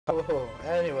Oh,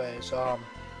 anyways, that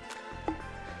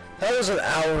was an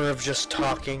hour of just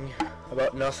talking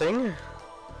about nothing.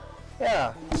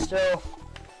 Yeah, still,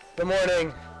 good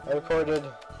morning. I recorded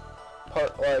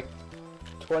part, like,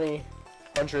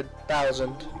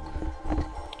 100,000.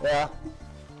 Yeah,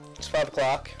 it's 5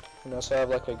 o'clock, and so I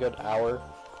have, like, a good hour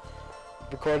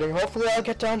recording. Hopefully I'll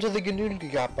get down to the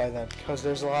Gnungagat by then, because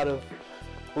there's a lot of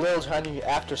little tiny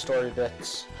after-story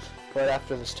bits right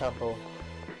after this temple.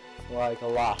 Like, a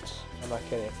lot. I'm not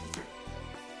kidding.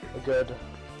 A good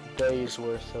day's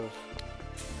worth of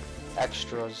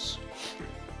extras.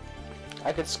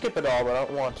 I could skip it all, but I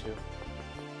don't want to.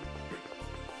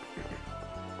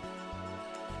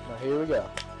 Now here we go.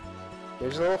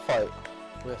 Here's a little fight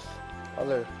with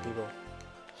other people.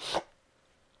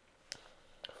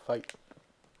 Fight.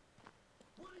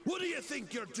 What do you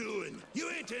think you're doing? You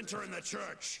ain't entering the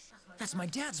church. That's my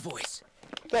dad's voice.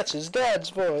 That's his dad's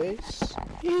voice.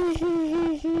 Hee hee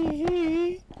hee hee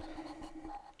hee.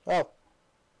 Oh.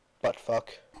 Butt fuck.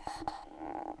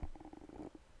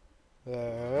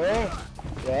 There.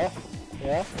 Yeah.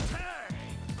 Yeah.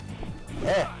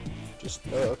 Yeah. Just,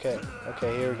 oh, okay.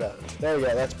 Okay, here we go. There we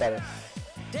go, that's better.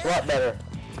 It's a lot better.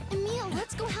 Emil,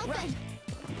 let's go help him.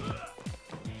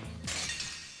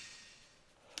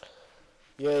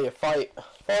 Yeah, you fight.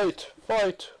 Fight.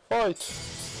 Fight. Fight.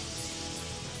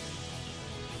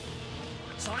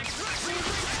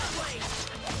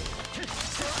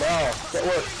 Wow, get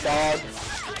work, dog.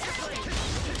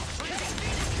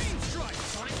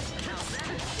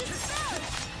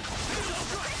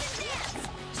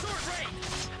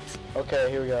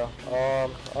 Okay, here we go.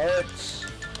 Arts,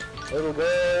 little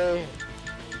gray,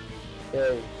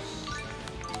 okay.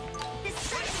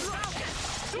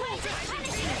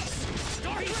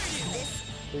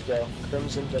 Here we go,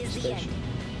 Crimson Devastation.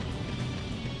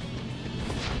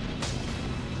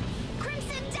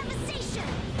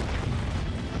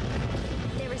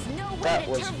 That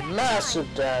was massive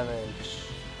damage.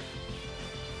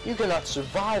 You cannot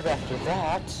survive after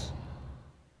that.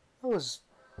 That was...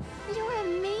 You're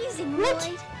amazing, what?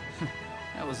 Lloyd.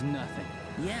 That was nothing.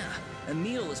 Yeah,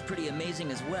 Emil was pretty amazing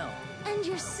as well. And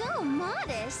you're so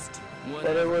modest.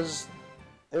 But it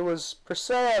was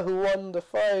Priscilla who won the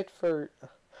fight for...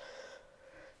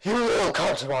 You little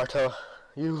cunt, Marta.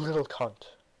 You little cunt.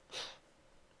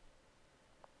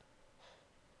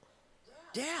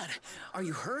 Dad, are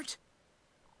you hurt?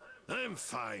 I'm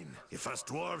fine. If us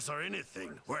dwarves are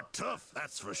anything, we're tough,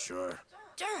 that's for sure.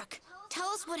 Dirk, tell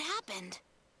us what happened.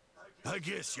 I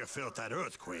guess you felt that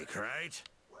earthquake, right?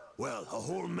 Well, a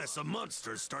whole mess of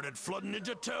monsters started flooding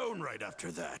into town right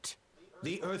after that.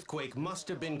 The earthquake must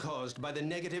have been caused by the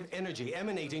negative energy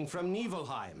emanating from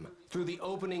Niflheim through the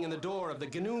opening in the door of the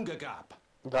Gnungagat.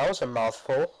 That was a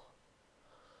mouthful.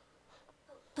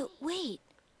 But wait,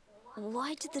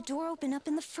 why did the door open up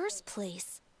in the first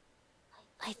place?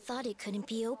 I thought it couldn't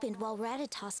be opened while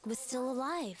Ratatosk was still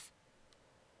alive.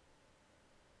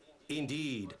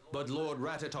 Indeed, but Lord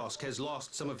Ratatosk has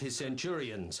lost some of his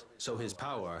centurions, so his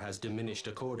power has diminished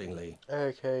accordingly.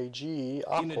 AKG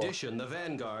Aqua. In addition, the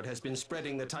Vanguard has been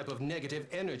spreading the type of negative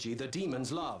energy the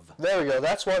demons love. There we go,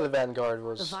 that's why the Vanguard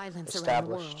was The violence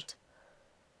established. around the world.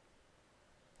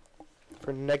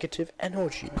 For negative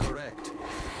energy. Correct.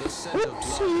 The scent of blood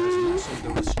has loosened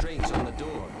the restraints on the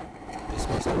door. This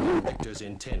must have been Victor's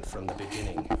intent from the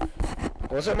beginning.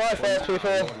 Was it my fault, people?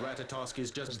 Lord Ratatosk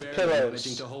is just barely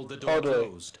managing to hold the door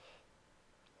closed.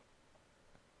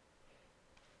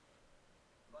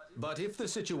 But if the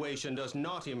situation does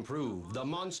not improve, the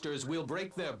monsters will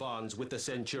break their bonds with the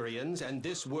Centurions, and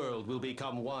this world will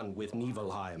become one with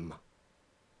Niflheim.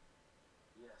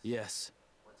 Yes.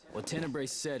 What Tenebrae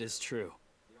said is true.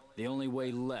 The only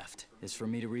way left is for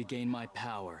me to regain my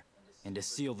power and to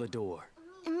seal the door.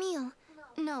 Emil,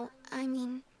 no, I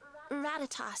mean,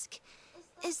 Ratatosk.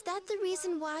 Is that the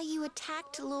reason why you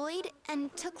attacked Lloyd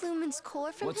and took Lumen's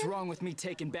core from What's him? wrong with me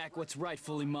taking back what's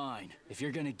rightfully mine? If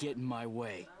you're gonna get in my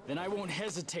way, then I won't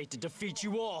hesitate to defeat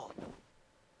you all.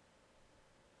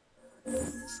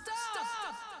 Stop!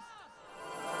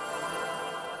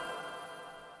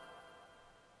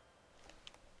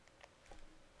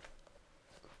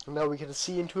 Now we get to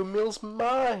see into Emil's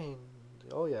mind.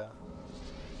 Oh yeah.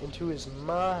 Into his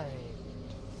mind.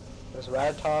 There's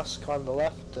Ratatosk on the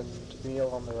left and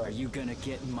Emil on the right. Are you gonna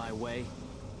get in my way?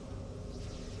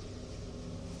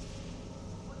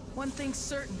 One thing's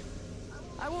certain.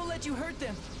 I won't let you hurt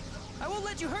them. I won't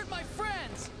let you hurt my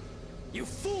friends! You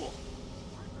fool!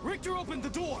 Richter opened the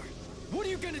door! What are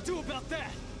you gonna do about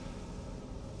that?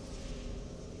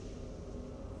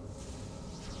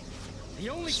 The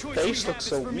only choice you have is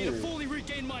for me to fully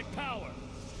regain my power.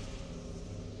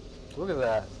 Look at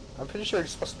that. I'm pretty sure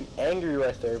he's supposed to be angry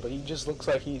right there, but he just looks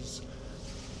like he's,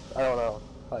 I don't know,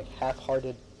 like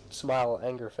half-hearted smile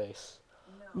anger face.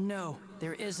 No,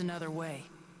 there is another way.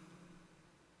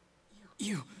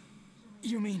 You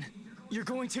mean you're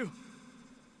going to?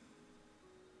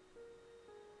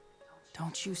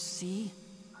 Don't you see?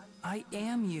 I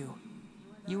am you.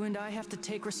 You and I have to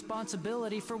take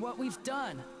responsibility for what we've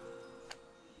done.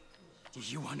 Do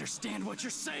you understand what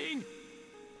you're saying?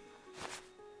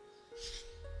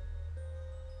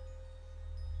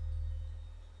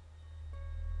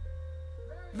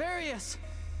 Various!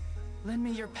 Lend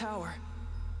me your power.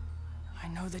 I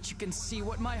know that you can see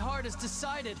what my heart has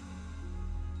decided.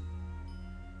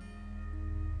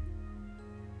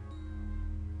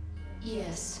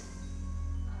 Yes,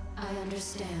 I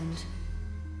understand.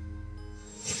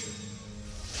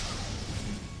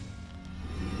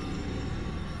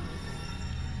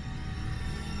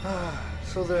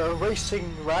 So they're erasing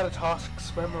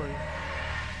Ratatosk's memory.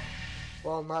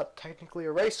 Well, not technically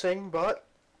erasing, but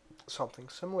something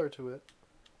similar to it.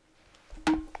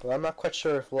 Well, I'm not quite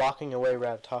sure if locking away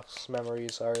Ratatosk's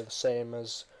memories are the same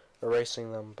as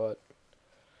erasing them, but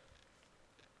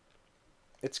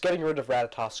it's getting rid of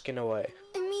Ratatosk in a way.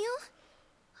 Emil?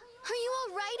 Are you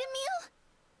alright,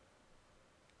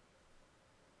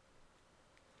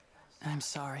 Emil? I'm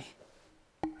sorry.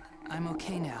 I'm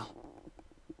okay now.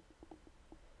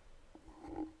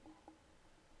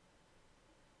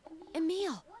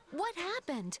 Emil, what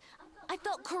happened? I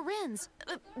felt Corinne's,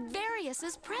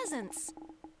 Various's presence.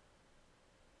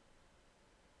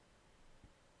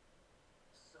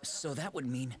 So that would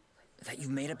mean that you've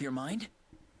made up your mind?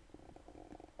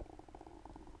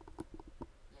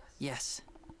 Yes.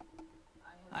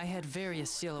 I had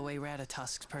Various seal away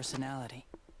Ratatosk's personality.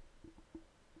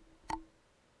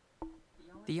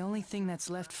 The only thing that's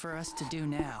left for us to do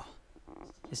now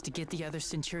is to get the other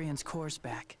Centurion's cores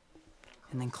back,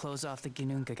 and then close off the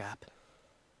Ginnungagap.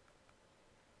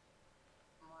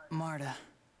 Marta,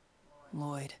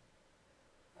 Lloyd,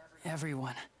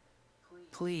 everyone,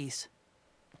 please.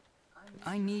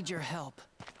 I need your help.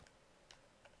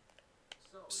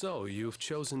 So, you've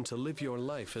chosen to live your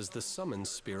life as the summoned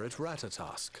spirit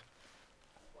Ratatosk.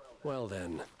 Well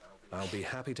then, I'll be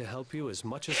happy to help you as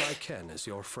much as I can as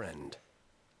your friend.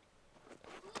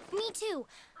 Me too.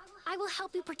 I will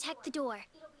help you protect the door.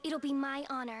 It'll be my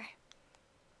honor.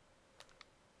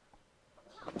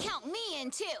 Count me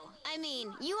in too. I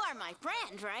mean, you are my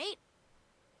friend, right?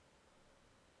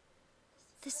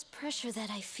 This pressure that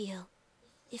I feel,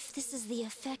 if this is the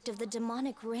effect of the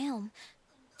demonic realm,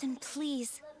 then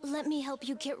please, let me help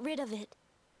you get rid of it.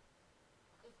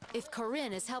 If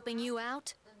Corinne is helping you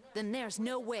out, then there's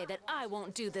no way that I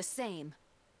won't do the same.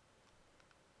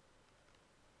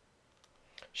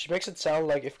 She makes it sound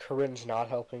like if Corinne's not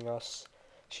helping us,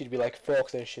 she'd be like, fuck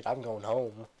this shit, I'm going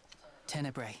home.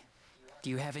 Tenebrae, do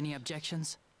you have any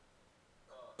objections?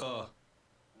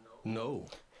 No.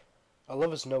 I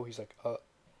love his no, he's like,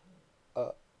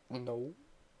 no.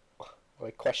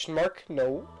 Like, question mark?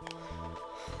 No.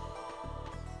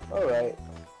 Alright.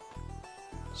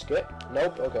 Skip?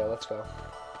 Nope. Okay, let's go.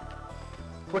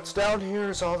 What's down here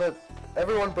is all that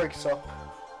everyone breaks up.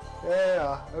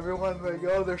 Yeah, everyone, they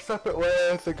go their separate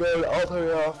ways. They go to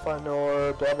Altaria,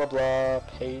 Fanor, blah blah blah,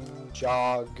 Pain,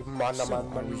 Jog, Mana, So,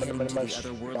 are we heading to the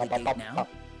otherworldly gate now?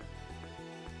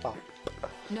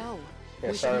 No, Yeah,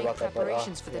 we should sorry make about that, but,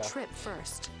 preparations for the yeah. trip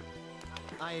first.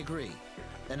 I agree.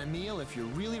 And Emil, if you're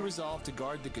really resolved to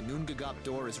guard the Ginnungagap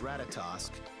door as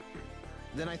Ratatosk,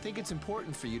 then I think it's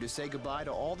important for you to say goodbye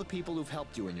to all the people who've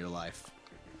helped you in your life.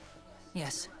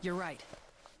 Yes, you're right.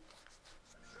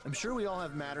 I'm sure we all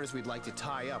have matters we'd like to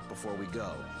tie up before we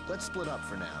go. Let's split up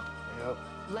for now. Yep.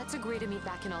 Let's agree to meet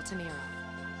back in Altamira.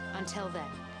 Until then.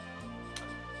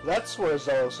 That's what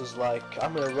Zelos is like.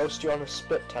 I'm gonna roast you on a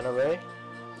spit, Tenebrae.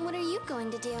 What are you going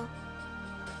to do?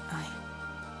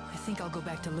 I think I'll go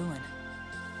back to Lewin.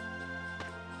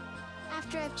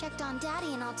 After I've checked on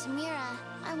Daddy in Altamira,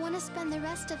 I want to spend the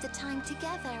rest of the time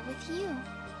together with you.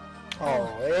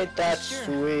 Oh, ain't that Sure,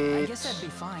 sweet? I guess that'd be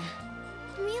fine.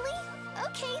 Really?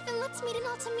 Okay, then let's meet in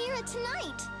Altamira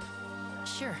tonight.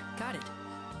 Sure, got it.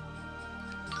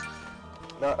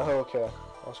 No, oh, okay.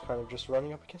 I was kind of just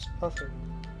running up against nothing.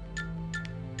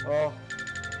 Oh.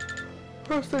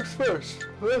 First things first.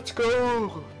 Let's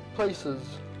go places.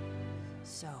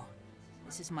 So,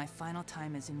 this is my final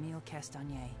time as Emile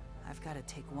Castagnier. I've got to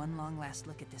take one long last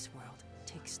look at this world,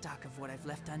 take stock of what I've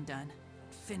left undone,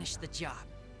 finish the job.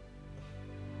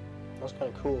 That was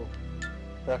kind of cool,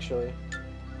 actually.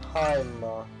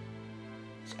 Haima.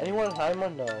 Is anyone in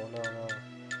Haima? No, no, no.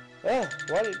 Yeah,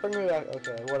 why did you bring me back?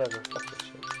 Okay, whatever. Fuck this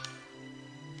shit.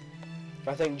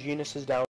 I think Genus is down.